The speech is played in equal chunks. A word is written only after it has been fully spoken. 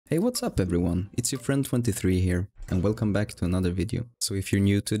Hey, what's up everyone? It's your friend 23 here, and welcome back to another video. So if you're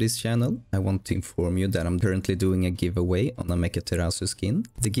new to this channel, I want to inform you that I'm currently doing a giveaway on a Mecha skin.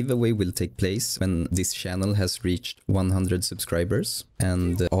 The giveaway will take place when this channel has reached 100 subscribers,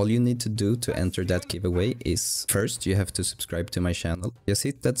 and all you need to do to enter that giveaway is, first you have to subscribe to my channel. Just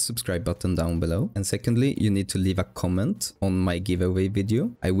hit that subscribe button down below, and secondly you need to leave a comment on my giveaway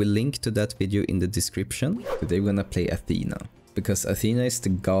video. I will link to that video in the description. Today we're gonna play Athena. Because Athena is the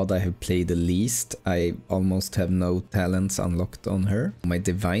god I have played the least, I almost have no talents unlocked on her. My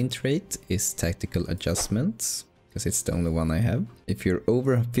divine trait is tactical adjustments, because it's the only one I have. If you're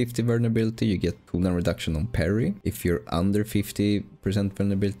over 50 vulnerability, you get cooldown reduction on parry. If you're under 50%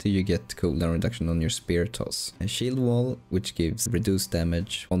 vulnerability, you get cooldown reduction on your spear toss. A shield wall, which gives reduced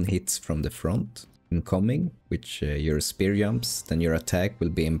damage on hits from the front. Incoming, which your spear jumps, then your attack will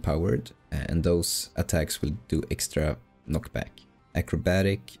be empowered, and those attacks will do extra knockback.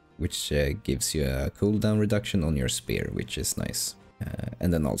 Acrobatic, which gives you a cooldown reduction on your spear, which is nice.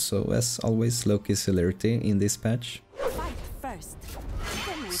 And then also, as always, Loki's celerity in this patch.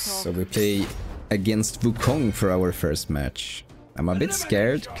 So we play against Wukong for our first match. I'm a bit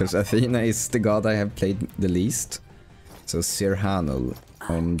scared, because Athena is the god I have played the least. So Sirhanul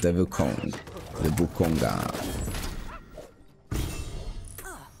on the Wukong, the Wukonga.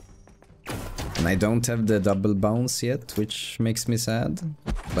 And I don't have the double bounce yet, which makes me sad,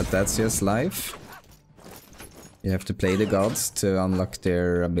 but that's just life. You have to play the gods to unlock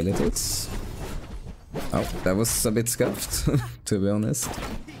their abilities. Oh, that was a bit scuffed, to be honest.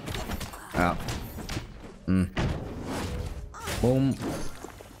 Ah. Boom. Boom.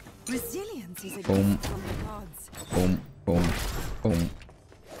 Boom. Boom. Boom.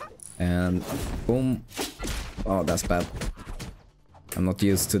 And boom. Oh, that's bad. I'm not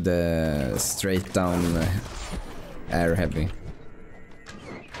used to the straight down air heavy.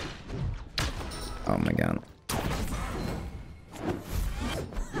 Oh my god.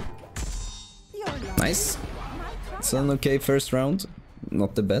 Nice. It's an okay first round.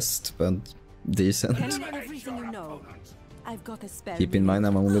 Not the best, but decent. Keep in mind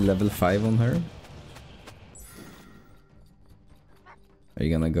I'm only level 5 on her. Are you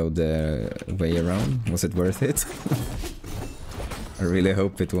gonna go the way around? Was it worth it? I really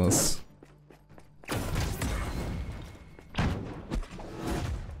hope it was.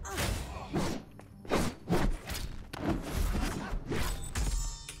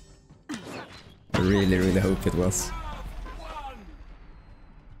 I really hope it was.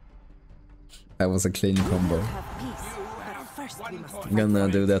 That was a clean combo. I'm gonna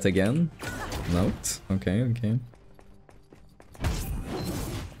do that again. Note. Okay, okay.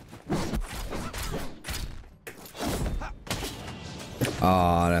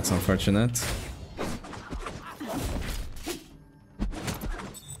 Ah, that's unfortunate.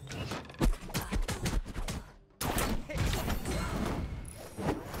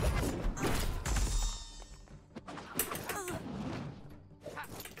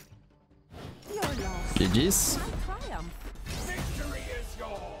 GG's.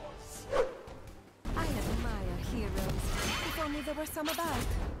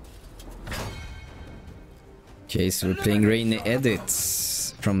 Okay, so we're playing rainy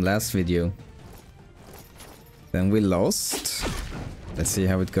edits from last video. Then we lost. Let's see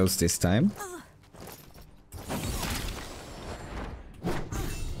how it goes this time.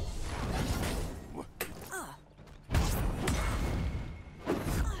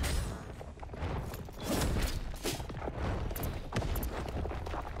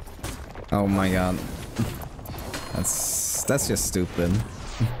 Oh my god. That's just stupid.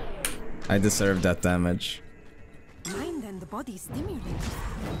 I deserve that damage. Mind and the body stimulated.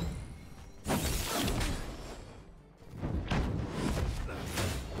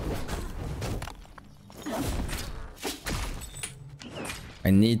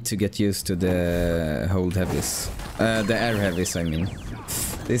 I need to get used to the hold heavies. The air heavies, I mean.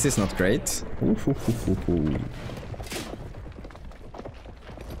 This is not great.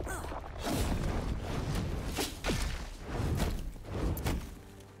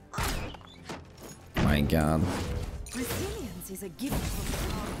 My god. Resilience is a gift from the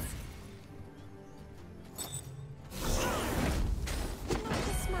gods.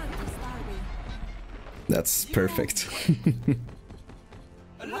 That's perfect.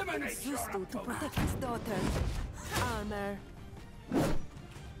 To protect his daughter. Ymir.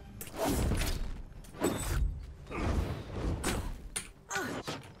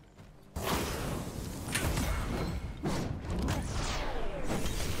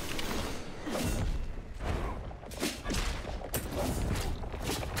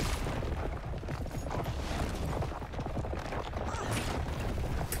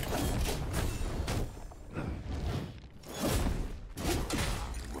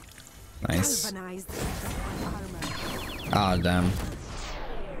 Nice. Galvanized armor. Ah, damn.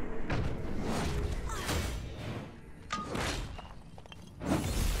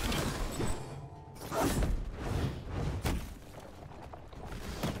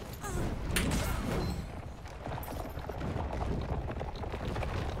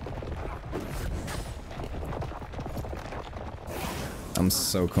 I'm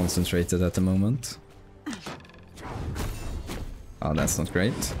so concentrated at the moment. Oh, that's not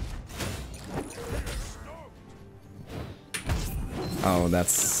great. Oh,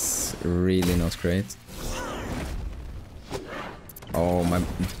 that's really not great. Oh, my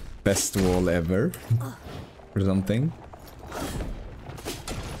best wall ever. Or something.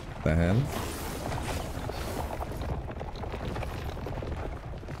 The hell?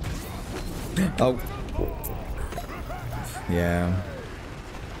 Oh. Yeah.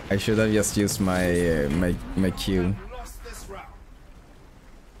 I should have just used my my Q.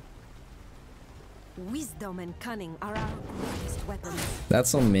 Wisdom and cunning are our greatest weapons.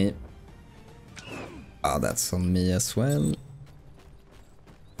 That's on me. Ah, that's on me as well.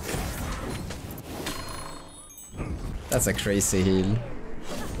 That's a crazy heal.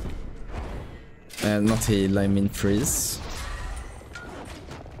 Not heal, I mean freeze.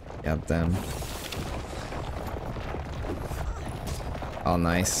 God damn. Oh,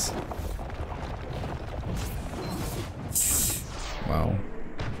 nice. Wow.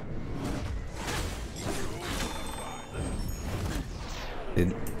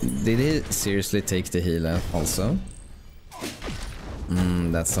 Did he seriously take the heal also?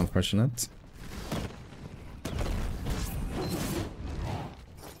 That's unfortunate.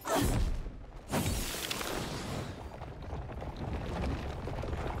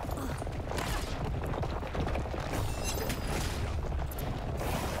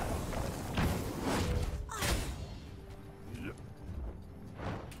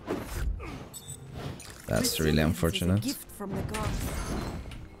 That's really unfortunate. Resilience is a gift from the gods.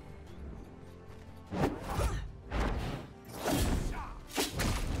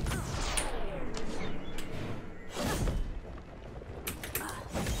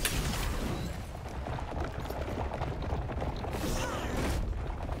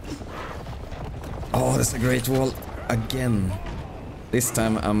 Oh, that's a great wall again. This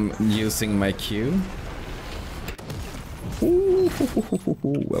time I'm using my Q. Ooh,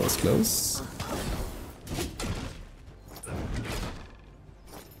 that was close.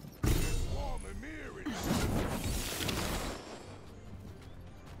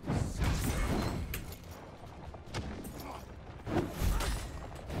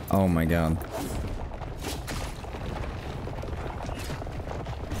 Oh my god.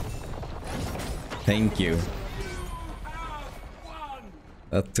 Thank you.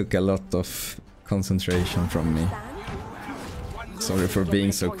 That took a lot of concentration from me. Sorry for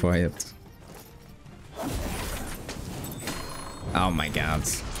being so quiet. Oh my god.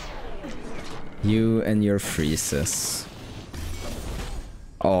 You and your freezes.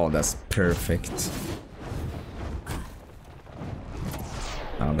 Oh, that's perfect.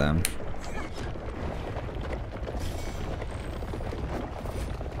 Oh, damn.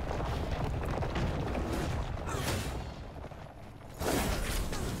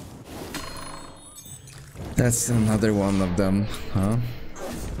 That's another one of them, huh?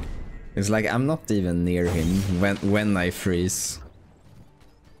 It's like I'm not even near him when I freeze.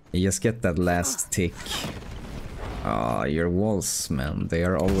 You just get that last tick. Ah, your walls, man, they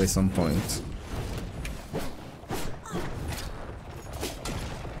are always on point.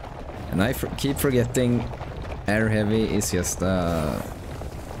 And I keep forgetting air heavy is just a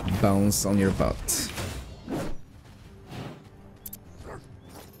bounce on your butt.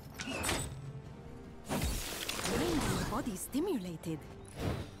 Body stimulated.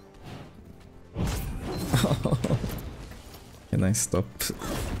 Can I stop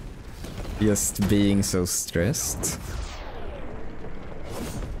just being so stressed?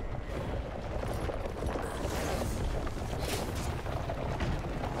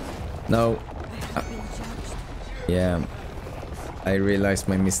 No. Yeah. I realized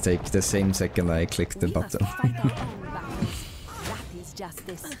my mistake the same second I clicked the button. That is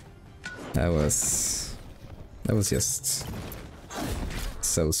justice. That was just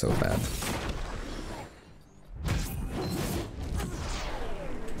so bad.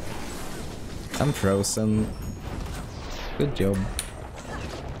 I'm frozen. Good job.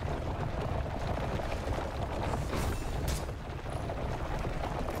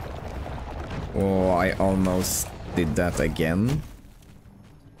 Oh, I almost did that again.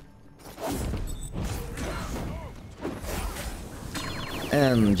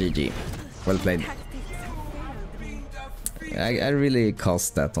 And GG. Well played. I really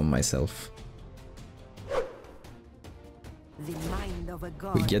cast that on myself. The mind of a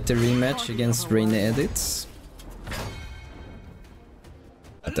god. We get the rematch against Rainy Edits.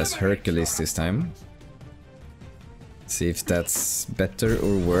 But that's Hercules this time. See if that's better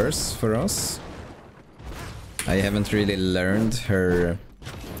or worse for us. I haven't really learned her...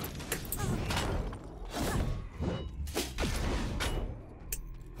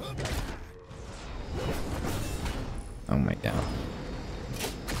 Oh my god.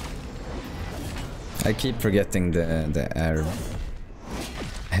 I keep forgetting the air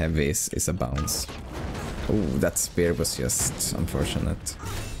heavy is a bounce. Oh, that spear was just unfortunate.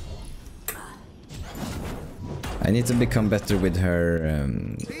 I need to become better with her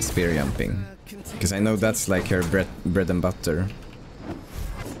spear jumping. Because I know that's like her bread and butter.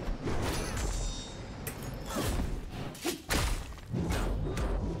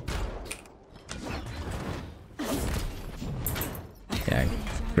 Yeah,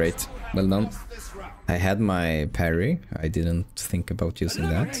 great. Well done. I had my parry. I didn't think about using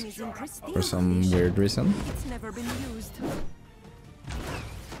that for some weird reason. It's never been used.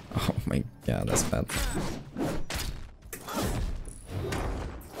 Oh my god, that's bad.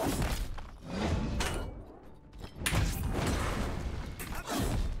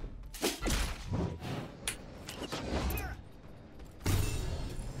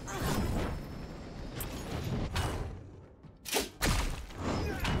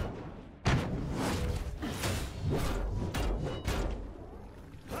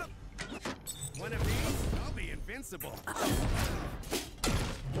 One of these, I'll be invincible.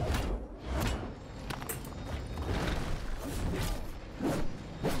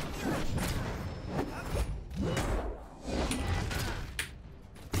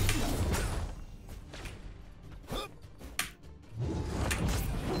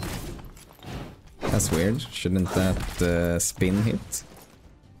 That's weird. Shouldn't that spin hit?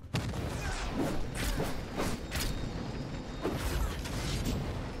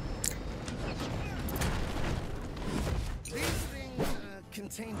 These things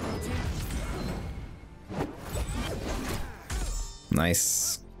contain protein.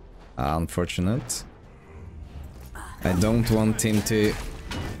 Nice. Unfortunate. I don't want him to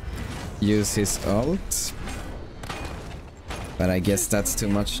use his ult. But I guess that's too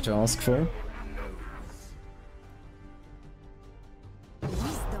much to ask for.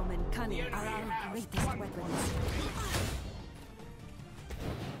 Wisdom and cunning are our greatest weapons.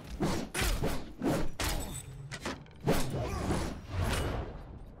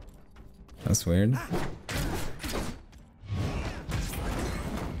 That's weird.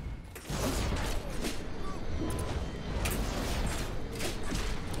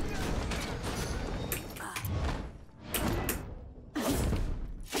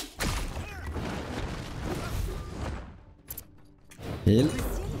 Heal.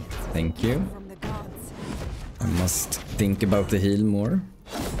 Thank you. From the gods. I must think about the heal more.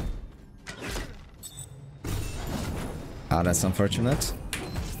 Ah, that's unfortunate.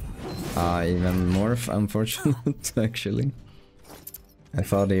 Even more unfortunate, actually. I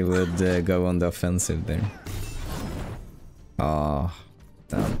thought he would go on the offensive there. Ah,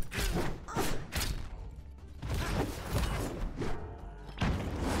 damn.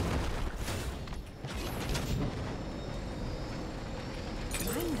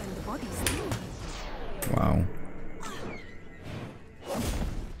 Mind and the body still. Wow.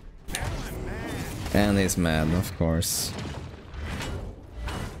 And he's mad, of course.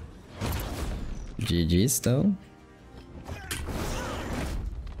 GG's though.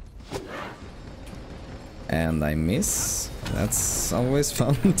 And I miss. That's always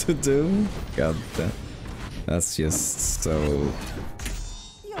fun to do. God, that's just so...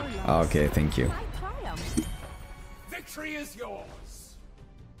 Your loss. Okay, thank you. I triumph. Victory is yours.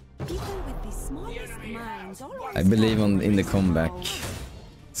 People with the smallest minds always I believe find in the ways to comeback grow.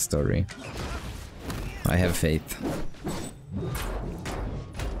 story. I have faith.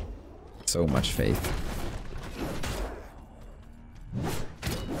 So much faith.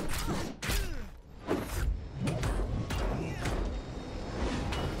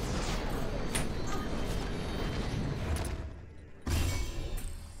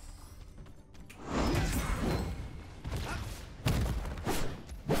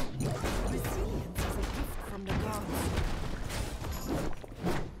 Resilience is a gift from the gods.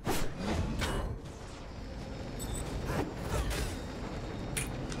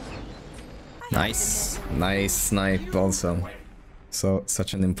 Nice. Nice snipe also. So,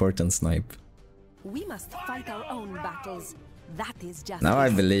 such an important snipe. We must fight our own battles. That is justice. Now I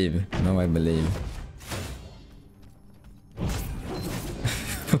believe. Now I believe.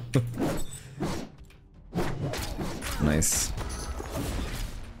 Nice.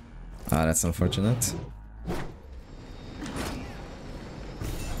 Ah, that's unfortunate.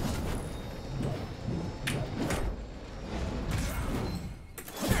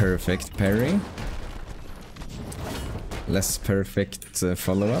 perfect parry. Less perfect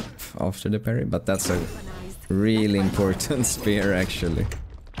follow-up after the parry, but that's a really important spear actually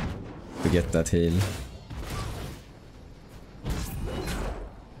to get that heal.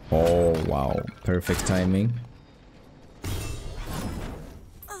 Oh wow, perfect timing.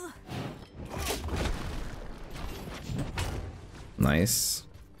 Nice.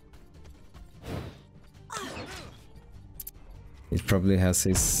 It probably has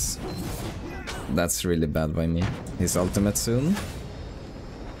his... That's really bad by me. His ultimate soon.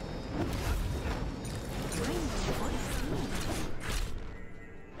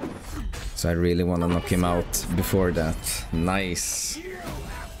 So I really want to knock him out before that. Nice.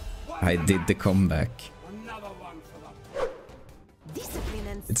 I did the comeback.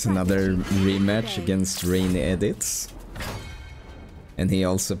 It's another rematch against Rainy Edits. And he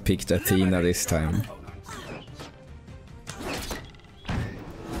also picked Athena this time.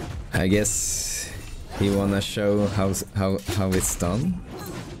 I guess he wanna show how it's done.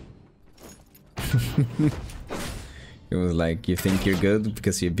 He was like, you think you're good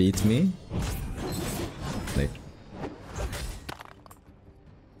because you beat me? Like,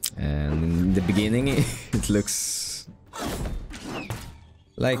 and in the beginning it looks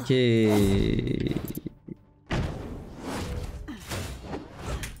like he...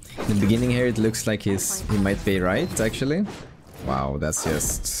 In the beginning here it looks like he might be right actually. Wow, that's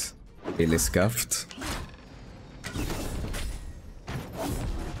just really scuffed.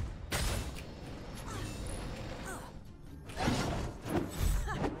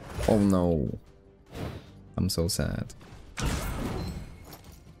 Oh no. I'm so sad.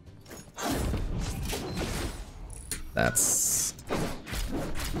 That's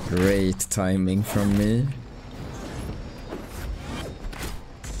great timing from me.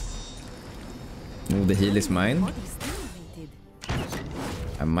 Oh, the heal is mine.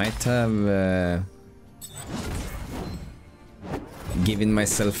 I might have given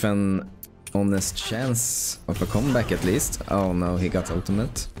myself an honest chance of a comeback at least. Oh no, he got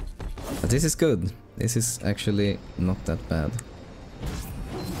ultimate. But this is good. This is actually not that bad.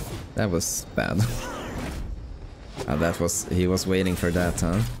 That was bad. Oh, that was... he was waiting for that,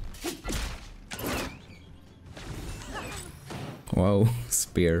 huh? Whoa,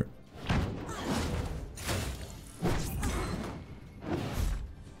 spear.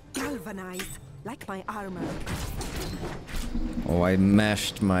 Like my armor. Oh, I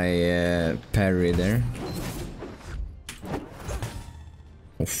mashed my parry there.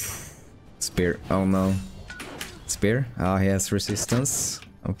 Oof. Spear. Oh no. Spear? Ah, he has resistance.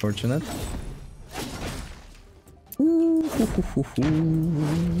 Unfortunate. Oh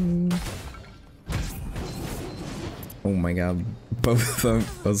my god. Both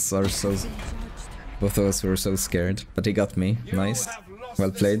of us are so... Both of us were so scared. But he got me. Nice.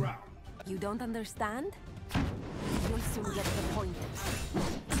 Well played. You don't understand? You'll soon get the point.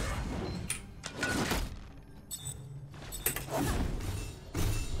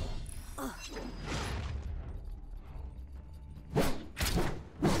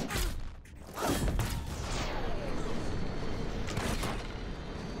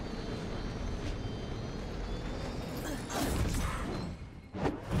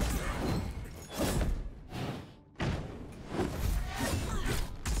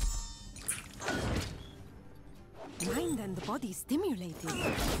 Mind and the body stimulated.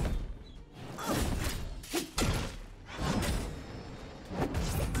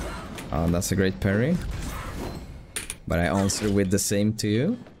 Oh, that's a great parry. But I answer with the same to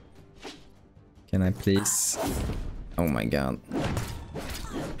you. Can I please? Oh my god.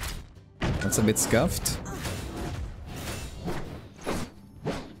 That's a bit scuffed.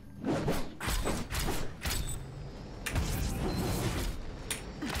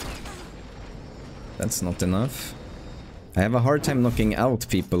 That's not enough. I have a hard time knocking out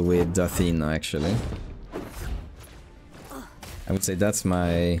people with Athena, actually. I would say that's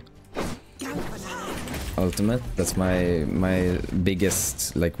my ultimate. That's my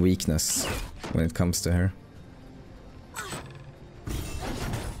biggest like weakness when it comes to her.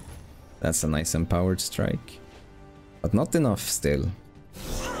 That's a nice empowered strike, but not enough still.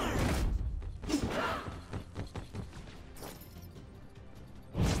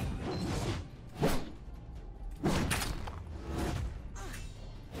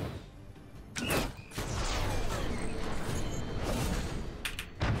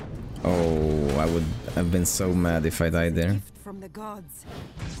 Oh, I would have been so mad if I died there. Gift from the gods.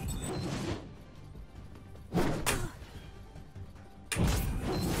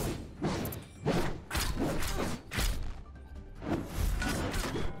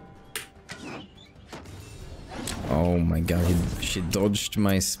 Oh my god, she dodged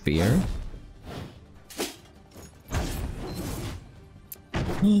my spear.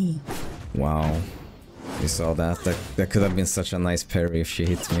 Wow. You saw that? That could have been such a nice parry if she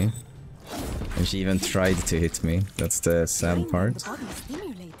hit me. And she even tried to hit me. That's the sad part.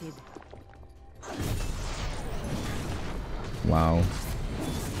 Wow.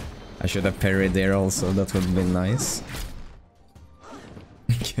 I should have parried there also, that would have been nice.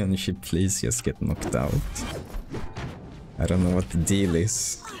 Can she please just get knocked out? I don't know what the deal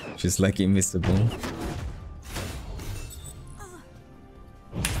is. She's like invisible.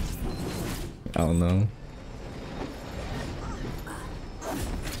 Oh no.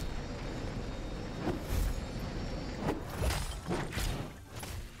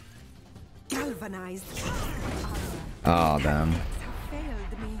 Galvanized. Oh damn.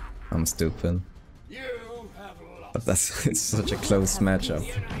 I'm stupid. But it's such a close matchup.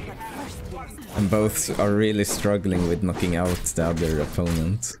 And both are really struggling with knocking out the other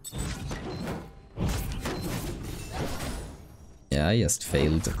opponent. Yeah, I just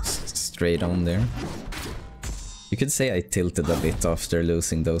failed straight on there. You could say I tilted a bit after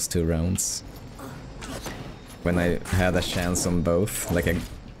losing those 2 rounds. When I had a chance on both, like a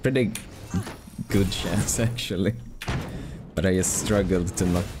pretty good chance actually. But I just struggled to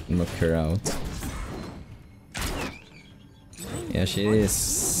knock her out. Yeah, she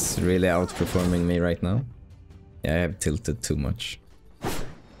is really outperforming me right now. Yeah, I have tilted too much.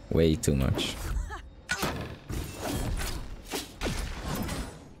 Way too much.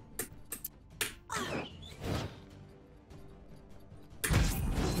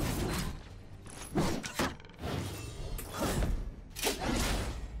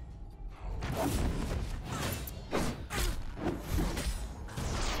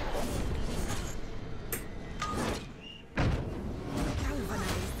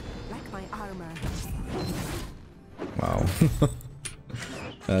 Wow.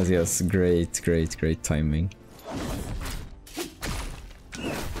 That's just great timing.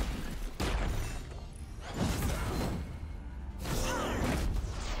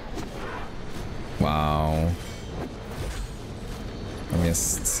 Wow. I'm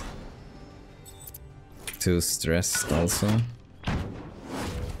just too stressed also.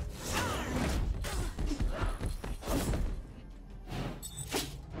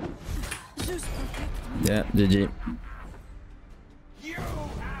 Yeah, GG.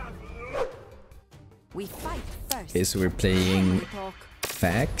 We fight first. Okay, so we're playing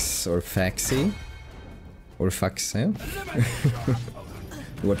Fax or Faxi or Faxe,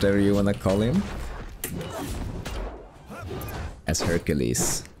 whatever you wanna call him, as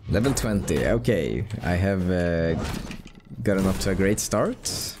Hercules. Level 20, okay. I have gotten off to a great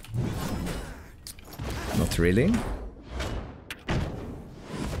start. Not really.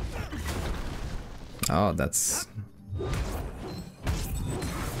 Oh, that's...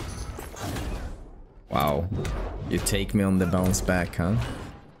 Wow. You take me on the bounce back, huh?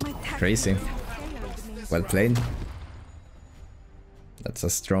 Crazy. Well played. That's a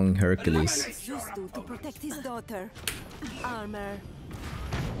strong Hercules. Used to protect his daughter. Armor.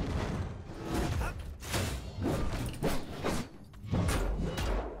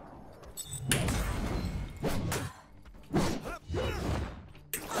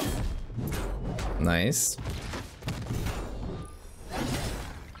 Nice.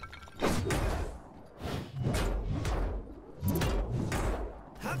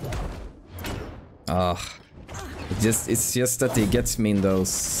 It's just that he gets me in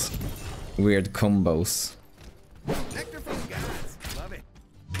those weird combos.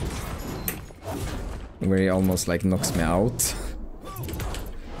 Where he almost like knocks me out.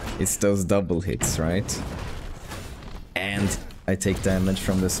 It's those double hits, right? And I take damage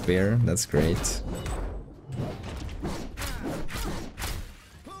from the spear, that's great.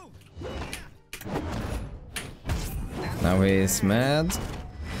 Now he's mad.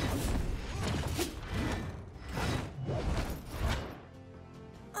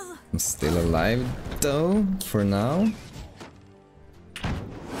 I'm still alive though, for now.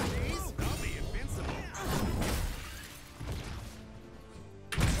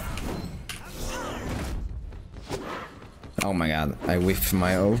 Oh my god, I whiffed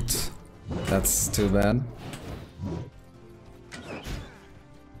my ult. That's too bad.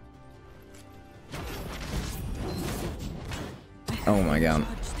 Oh my god.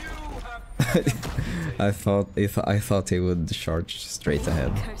 I thought he would charge straight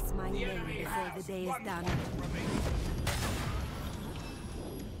ahead. Curse my name before the day is done.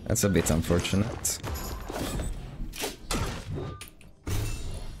 That's a bit unfortunate.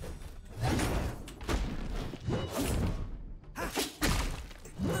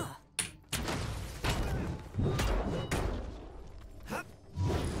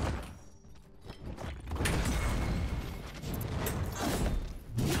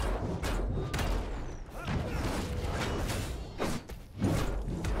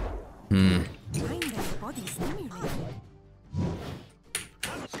 Find their body stimulating.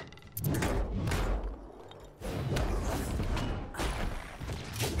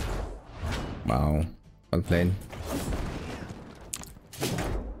 Wow, well played.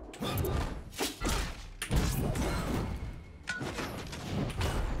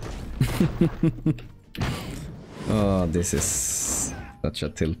 Oh, this is such a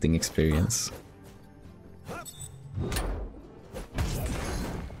tilting experience.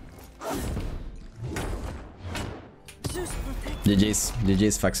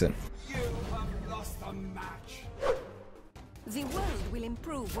 GG's Faxe. You have lost a match. The world will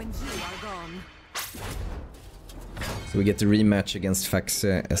improve when you are gone. So we get the rematch against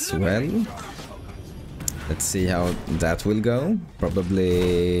Faxe as well. Let's see how that will go.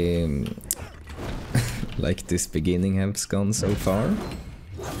 Probably like this beginning has gone so far.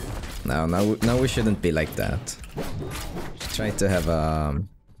 Now we shouldn't be like that. Try to have a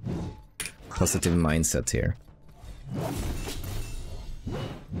positive mindset here.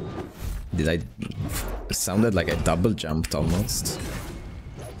 It sounded like I double jumped almost.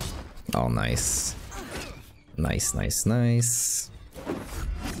 Oh, nice. Nice. Your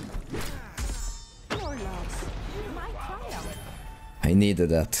loss, my triumph. I needed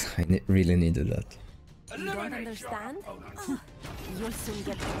that. I really needed that. You don't understand? You'll soon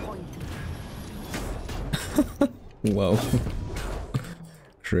get the point. Wow.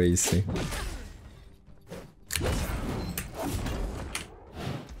 Crazy.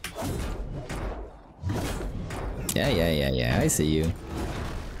 Yeah, I see you.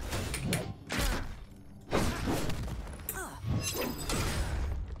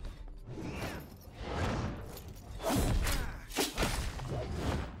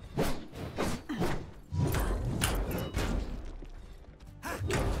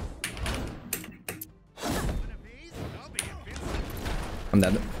 I'm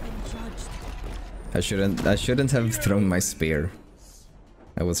dead. I shouldn't have thrown my spear.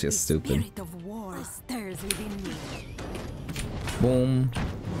 I was just stupid. Spirit of war stirs within me. Boom.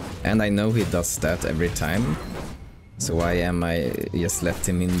 And I know he does that every time. So why am I just let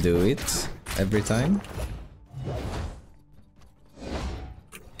him in do it every time?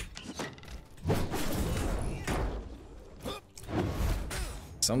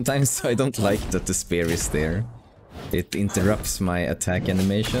 Sometimes I don't like that the spear is there. It interrupts my attack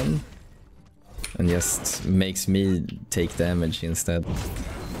animation and just makes me take damage instead.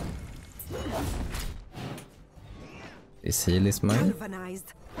 This heal is mine.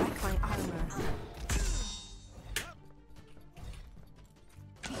 Galvanized like my armor.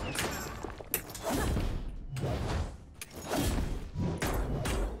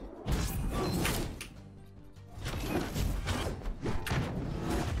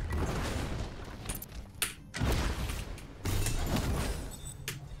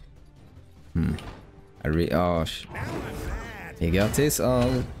 Oh, he got his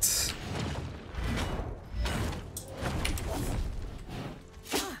ult.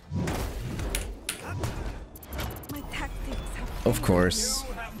 My tactics have Of course.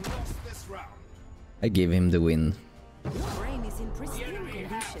 You have lost this round. I give him the win. Your brain is in pristine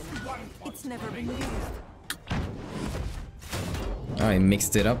condition. It's never been used. Oh, I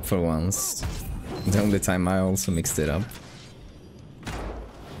mixed it up for once. The only time I also mixed it up.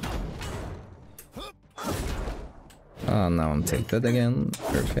 Ah, now I'm tilted again.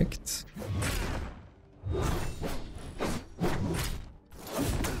 Perfect.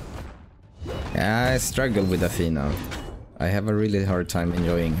 Yeah, I struggle with Athena. I have a really hard time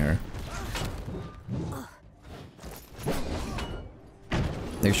enjoying her.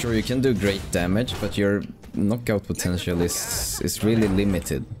 Like, sure, you can do great damage, but your knockout potential is really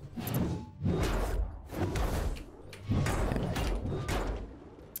limited.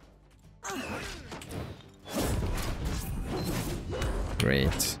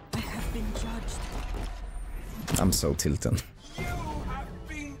 Great. I have been judged. I'm so tilted. You have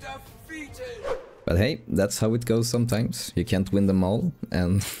been defeated. But hey, that's how it goes sometimes. You can't win them all.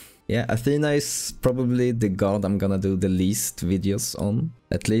 And yeah, Athena is probably the god I'm gonna do the least videos on.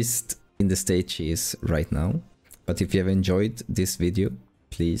 At least in the stage she is right now. But if you have enjoyed this video,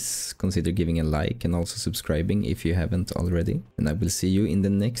 please consider giving a like and also subscribing if you haven't already. And I will see you in the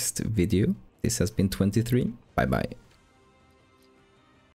next video. This has been 23. Bye bye.